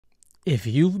If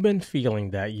you've been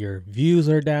feeling that your views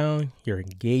are down, your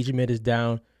engagement is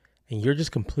down, and you're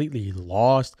just completely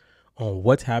lost on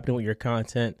what's happening with your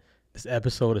content, this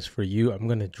episode is for you. I'm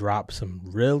going to drop some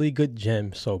really good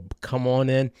gems. So come on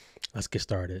in. Let's get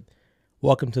started.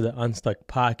 Welcome to the Unstuck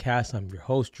Podcast. I'm your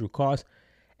host, Drew Koss.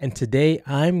 And today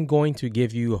I'm going to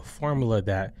give you a formula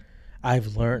that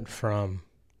I've learned from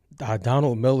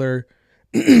Donald Miller.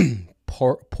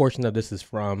 Portion of this is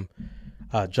from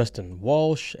Justin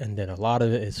Walsh, and then a lot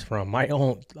of it is from my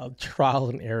own trial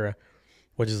and error,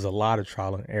 which is a lot of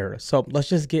trial and error. So let's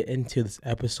just get into this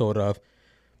episode of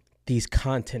these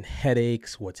content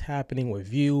headaches, what's happening with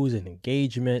views and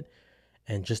engagement,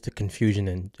 and just the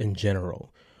confusion in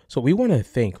general. So we want to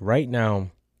think right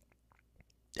now,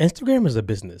 Instagram is a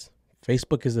business.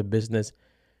 Facebook is a business.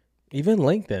 Even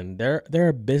LinkedIn, they're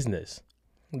a business.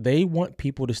 They want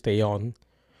people to stay on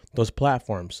those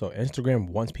platforms. So Instagram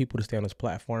wants people to stay on those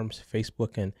platforms,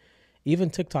 Facebook and even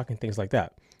TikTok and things like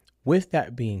that. With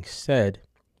that being said,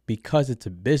 because it's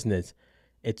a business,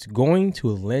 it's going to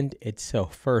lend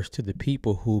itself first to the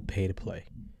people who pay to play.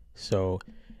 So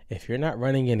if you're not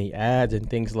running any ads and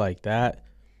things like that,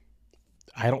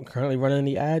 I don't currently run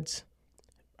any ads.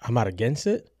 I'm not against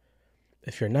it.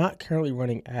 If you're not currently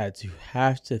running ads, you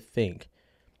have to think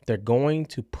they're going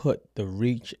to put the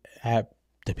reach at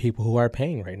the people who are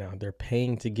paying right now. They're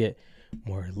paying to get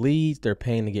more leads. They're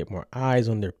paying to get more eyes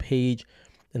on their page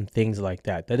and things like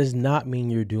that. That does not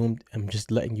mean you're doomed. I'm just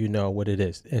letting you know what it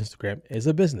is. Instagram is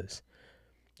a business.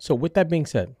 So with that being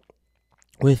said,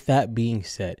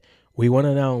 we want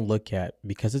to now look at,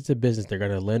 because it's a business, they're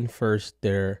going to lend first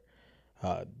their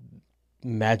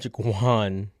magic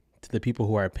wand to the people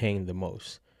who are paying the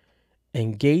most.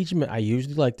 Engagement, I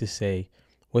usually like to say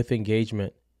with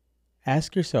engagement,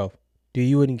 ask yourself, do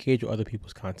you engage with other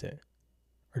people's content?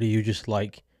 Or do you just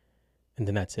like, and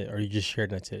then that's it? Or you just share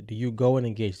and that's it? Do you go and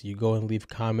engage? Do you go and leave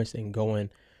comments and go and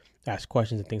ask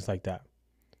questions and things like that?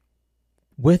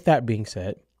 With that being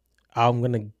said, I'm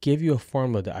going to give you a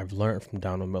formula that I've learned from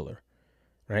Donald Miller,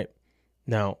 right?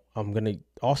 Now, I'm going to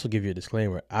also give you a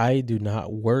disclaimer. I do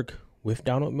not work with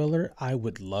Donald Miller. I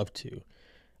would love to.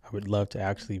 I would love to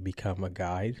actually become a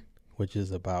guide, which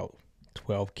is about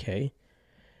 $12,000.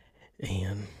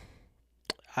 And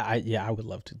I would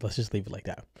love to. Let's just leave it like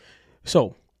that.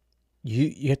 So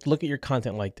you have to look at your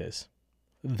content like this.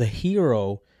 The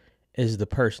hero is the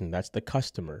person. That's the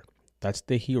customer. That's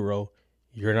the hero.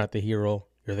 You're not the hero.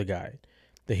 You're the guide.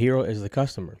 The hero is the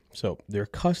customer. So their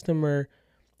customer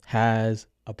has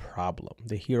a problem.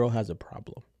 The hero has a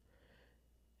problem.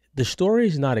 The story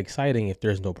is not exciting if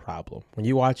there's no problem. When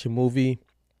you watch a movie,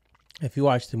 if you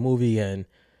watch the movie and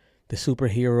the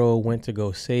superhero went to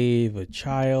go save a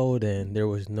child and there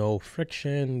was no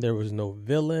friction, there was no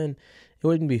villain, it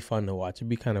wouldn't be fun to watch. It'd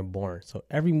be kind of boring. So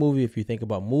every movie, if you think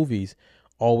about movies,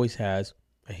 always has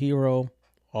a hero,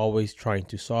 always trying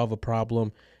to solve a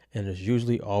problem, and there's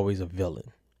usually always a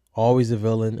villain. Always a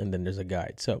villain, and then there's a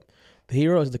guide. So the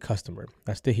hero is the customer.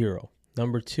 That's the hero.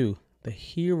 Number two, the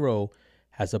hero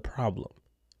has a problem.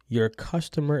 Your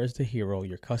customer is the hero.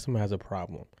 Your customer has a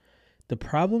problem. The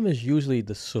problem is usually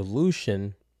the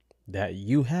solution that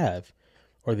you have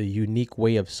or the unique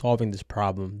way of solving this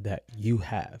problem that you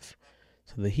have.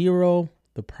 So the hero,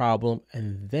 the problem,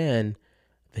 and then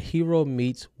the hero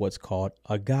meets what's called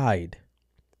a guide.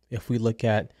 If we look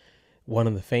at one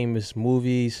of the famous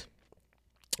movies,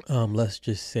 let's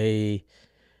just say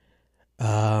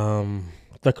The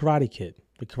Karate Kid.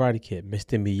 The Karate Kid.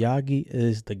 Mr. Miyagi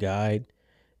is the guide.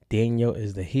 Daniel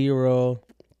is the hero.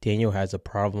 Daniel has a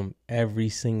problem every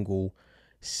single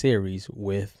series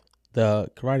with the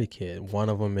Karate Kid. One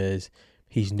of them is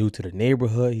he's new to the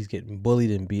neighborhood. He's getting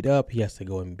bullied and beat up. He has to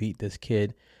go and beat this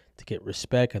kid to get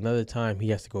respect. Another time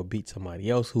he has to go beat somebody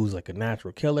else who's like a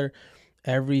natural killer.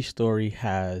 Every story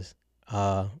has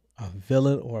a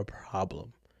villain or a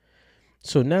problem.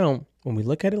 So now when we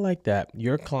look at it like that,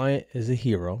 your client is a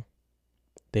hero.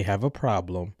 They have a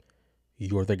problem.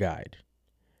 You're the guide.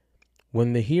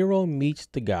 When the hero meets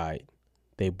the guide,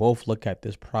 they both look at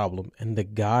this problem and the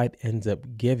guide ends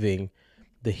up giving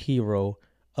the hero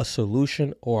a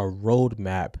solution or a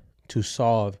roadmap to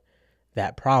solve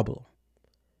that problem.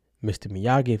 Mr.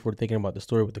 Miyagi, if we're thinking about the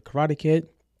story with the Karate Kid,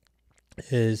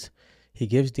 is he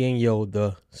gives Daniel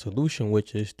the solution,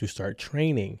 which is to start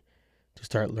training, to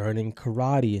start learning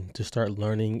karate, and to start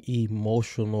learning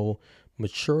emotional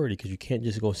maturity, because you can't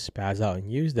just go spaz out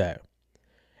and use that.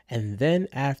 And then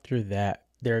after that,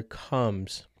 there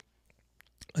comes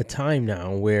a time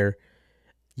now where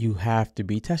you have to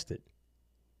be tested.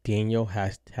 Daniel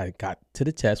had got to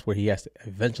the test where he has to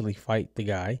eventually fight the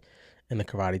guy in the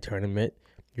karate tournament.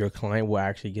 Your client will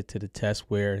actually get to the test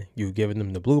where you've given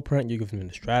them the blueprint, you've given them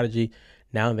the strategy.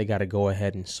 Now they got to go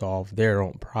ahead and solve their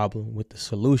own problem with the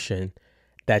solution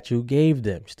that you gave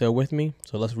them. Still with me?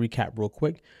 So let's recap real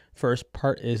quick. First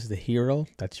part is the hero.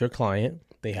 That's your client.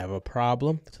 They have a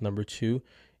problem. That's number 2.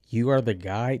 You are the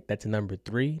guide. That's number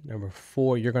 3. Number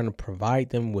 4, you're going to provide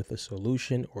them with a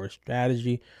solution or a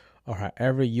strategy, or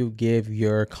however you give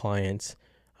your clients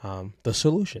the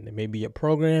solution. It may be a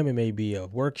program, it may be a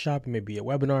workshop, it may be a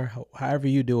webinar. However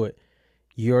you do it,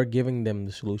 you're giving them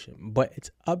the solution. But it's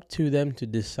up to them to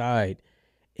decide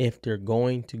if they're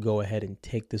going to go ahead and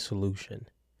take the solution.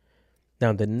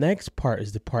 Now, the next part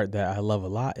is the part that I love a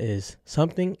lot, is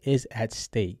something is at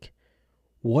stake.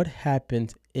 What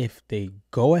happens if they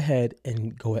go ahead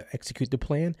and execute the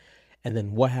plan? And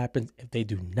then what happens if they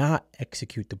do not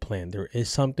execute the plan? There is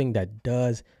something that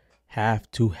does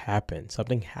have to happen.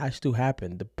 Something has to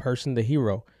happen. The person, the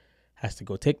hero, has to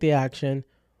go take the action,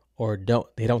 or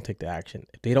they don't take the action.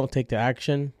 If they don't take the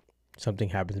action, something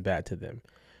happens bad to them.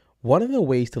 One of the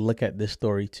ways to look at this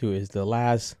story too is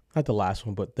not the last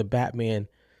one, but the Batman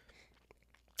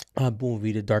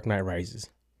movie, The Dark Knight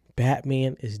Rises.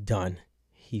 Batman is done.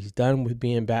 He's done with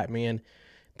being Batman.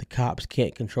 The cops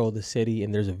can't control the city,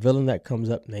 and there's a villain that comes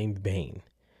up named Bane.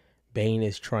 Bane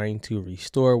is trying to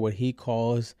restore what he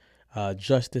calls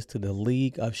justice to the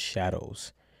League of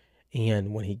Shadows.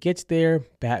 And when he gets there,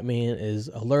 Batman is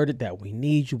alerted that we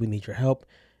need you, we need your help.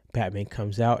 Batman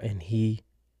comes out and he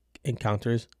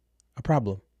encounters a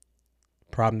problem.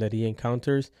 The problem that he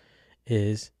encounters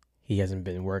is he hasn't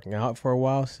been working out for a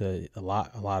while, so a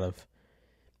lot of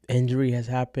injury has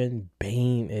happened.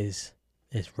 Bane is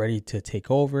ready to take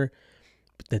over.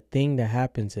 But the thing that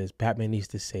happens is Batman needs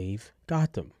to save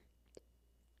Gotham.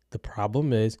 The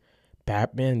problem is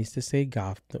Batman needs to save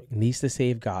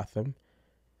Gotham.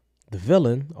 The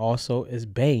villain also is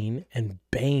Bane, and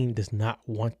Bane does not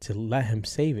want to let him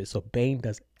save it. So Bane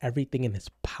does everything in his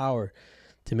power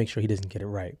to make sure he doesn't get it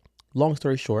right. Long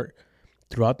story short,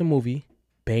 throughout the movie,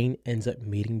 Bane ends up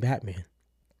meeting Batman.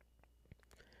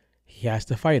 He has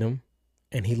to fight him,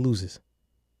 and he loses.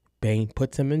 Bane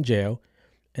puts him in jail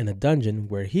in a dungeon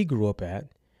where he grew up at,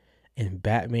 and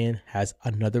Batman has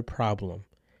another problem,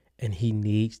 and he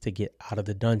needs to get out of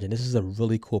the dungeon. This is a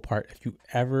really cool part.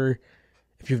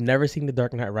 If you've never seen The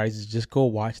Dark Knight Rises, just go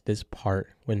watch this part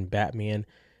when Batman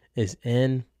is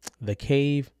in the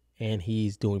cave and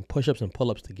he's doing push-ups and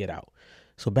pull-ups to get out.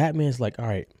 So Batman's like, all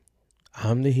right,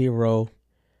 I'm the hero.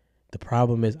 The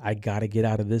problem is I got to get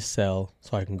out of this cell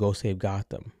so I can go save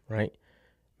Gotham, right?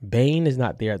 Bane is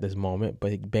not there at this moment,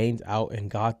 but Bane's out in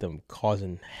Gotham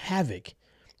causing havoc.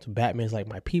 So Batman's like,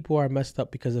 my people are messed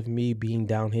up because of me being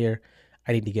down here.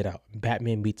 I need to get out.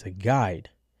 Batman meets a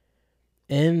guide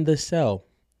in the cell.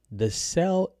 The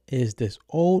cell is this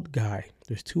old guy.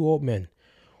 There's 2 old men.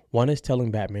 One is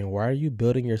telling Batman, why are you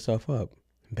building yourself up?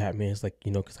 Batman's like,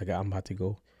 because I'm about to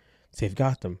go save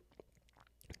Gotham.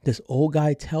 This old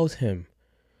guy tells him,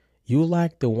 you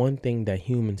lack the one thing that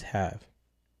humans have.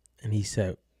 And he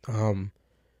said,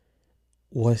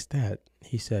 what's that?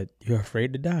 He said, you're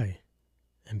afraid to die.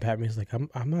 And Batman's like,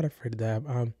 I'm not afraid to die.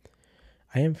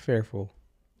 I am fearful.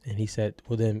 And he said,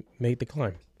 well, then make the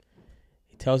climb.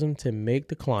 He tells him to make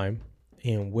the climb.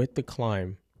 And with the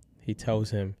climb, he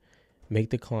tells him, make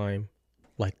the climb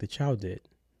like the child did.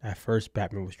 At first,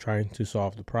 Batman was trying to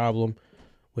solve the problem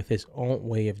with his own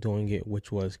way of doing it,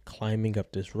 which was climbing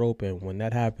up this rope. And when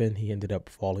that happened, he ended up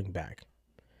falling back.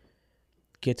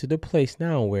 Get to the place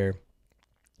now where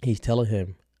he's telling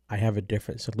him, I have a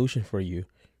different solution for you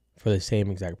for the same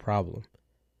exact problem.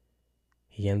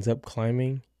 He ends up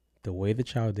climbing the way the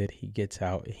child did. He gets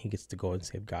out and he gets to go and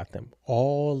save Gotham.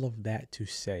 All of that to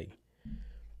say,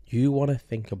 you want to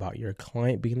think about your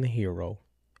client being the hero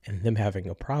and them having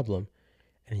a problem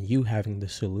and you having the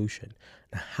solution.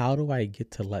 Now, how do I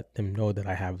get to let them know that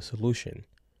I have a solution?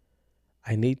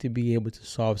 I need to be able to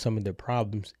solve some of their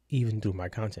problems even through my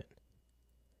content.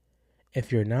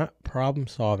 If you're not problem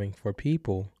solving for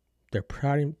people, they're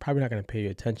probably not going to pay you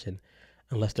attention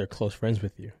unless they're close friends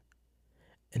with you.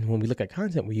 And when we look at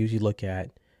content, we usually look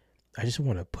at, I just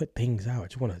want to put things out. I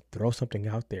just want to throw something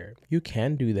out there. You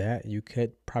can do that. You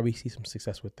could probably see some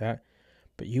success with that.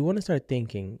 But you want to start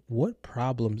thinking, what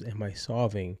problems am I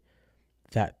solving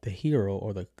that the hero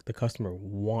or the customer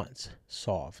wants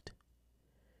solved?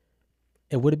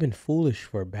 It would have been foolish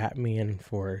for Batman,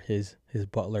 for his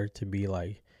butler to be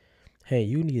like, hey,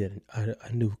 you need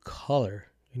a new color.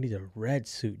 You need a red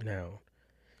suit now.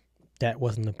 That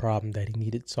wasn't the problem that he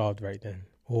needed solved right then.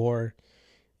 Or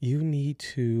you need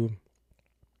to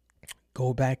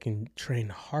go back and train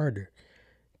harder.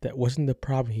 that wasn't the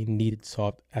problem he needed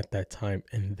solved at that time.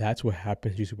 And that's what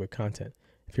happens usually with content.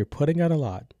 If you're putting out a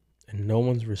lot and no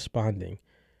one's responding,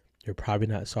 you're probably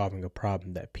not solving a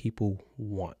problem that people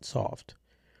want solved.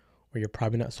 Or you're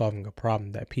probably not solving a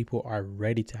problem that people are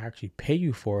ready to actually pay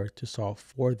you for to solve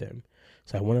for them.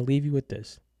 So I want to leave you with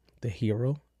this. The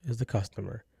hero is the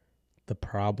customer. The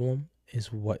problem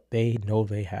is what they know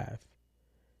they have.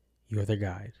 You're the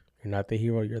guide. You're not the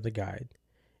hero, you're the guide.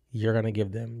 You're going to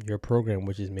give them your program,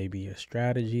 which is maybe a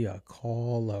strategy, a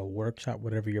call, a workshop,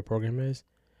 whatever your program is.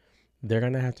 They're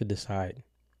going to have to decide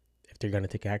if they're going to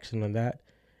take action on that.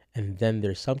 And then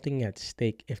there's something at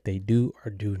stake if they do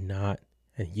or do not.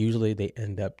 And usually they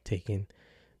end up taking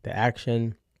the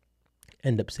action,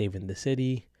 end up saving the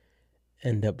city,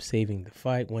 end up saving the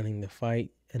fight, winning the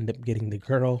fight, end up getting the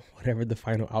girl, whatever the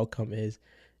final outcome is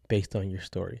based on your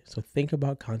story. So think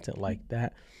about content like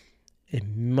that. It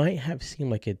might have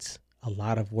seemed like it's a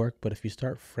lot of work, but if you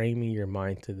start framing your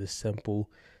mind to this simple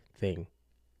thing,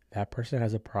 that person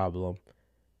has a problem,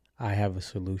 I have a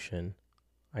solution,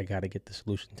 I got to get the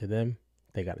solution to them,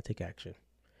 they got to take action.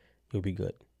 You'll be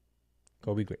good.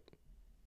 Go be great.